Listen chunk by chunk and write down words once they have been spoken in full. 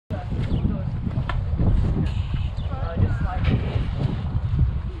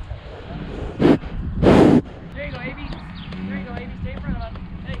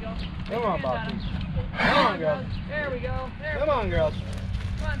Come on, Bobby. Come on, girls. There we go. Come on, girls.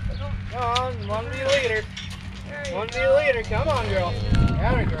 Come on, one be leader. One be leader. Come on, girl.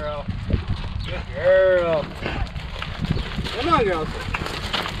 Atta girl. Good girl. Come on, girls.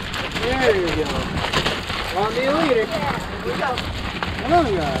 There you go. One be leader. Here we go. Come on,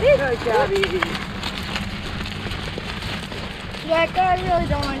 girls. Good job, Evie. Yeah, I really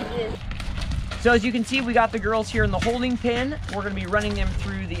don't want to do this. So as you can see, we got the girls here in the holding pen. We're going to be running them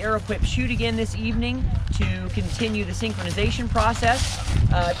through the Air-Equip chute again this evening to continue the synchronization process.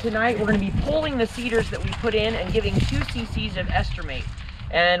 Tonight we're going to be pulling the CIDRs that we put in and giving 2 cc's of Estrumate.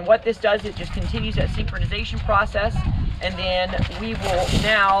 And what this does, it just continues that synchronization process, and then we will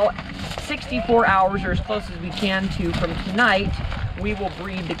now, 64 hours or as close as we can to from tonight, we will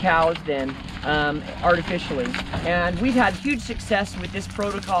breed the cows then artificially. And we've had huge success with this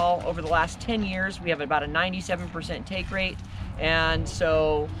protocol over the last 10 years. We have about a 97% take rate, and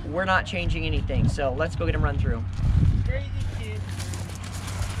so we're not changing anything. So let's go get them run through. Crazy kid.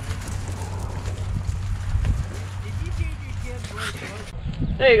 Did you change your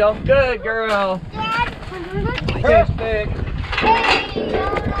kid? There you go. Good girl. Dad, Perfect.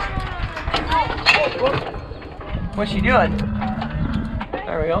 What's she doing?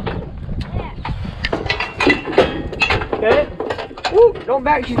 There we go. Okay. Woo, don't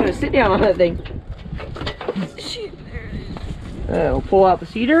back. She's gonna sit down on that thing. We'll pull out the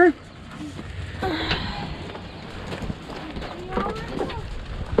CIDR.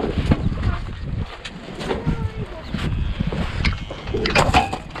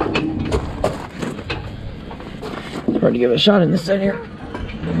 It's hard to give it a shot in this side here.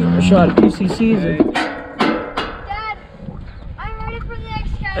 Give it a shot at UCCs. Dad, I'm ready for the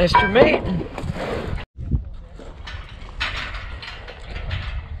next guy. Estrumate.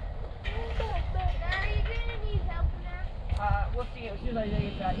 We'll see as soon as I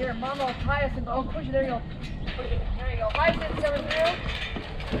get that. Here, Mama, tie us and oh, push it. There you go. Push it. There you go. 5 cents, 7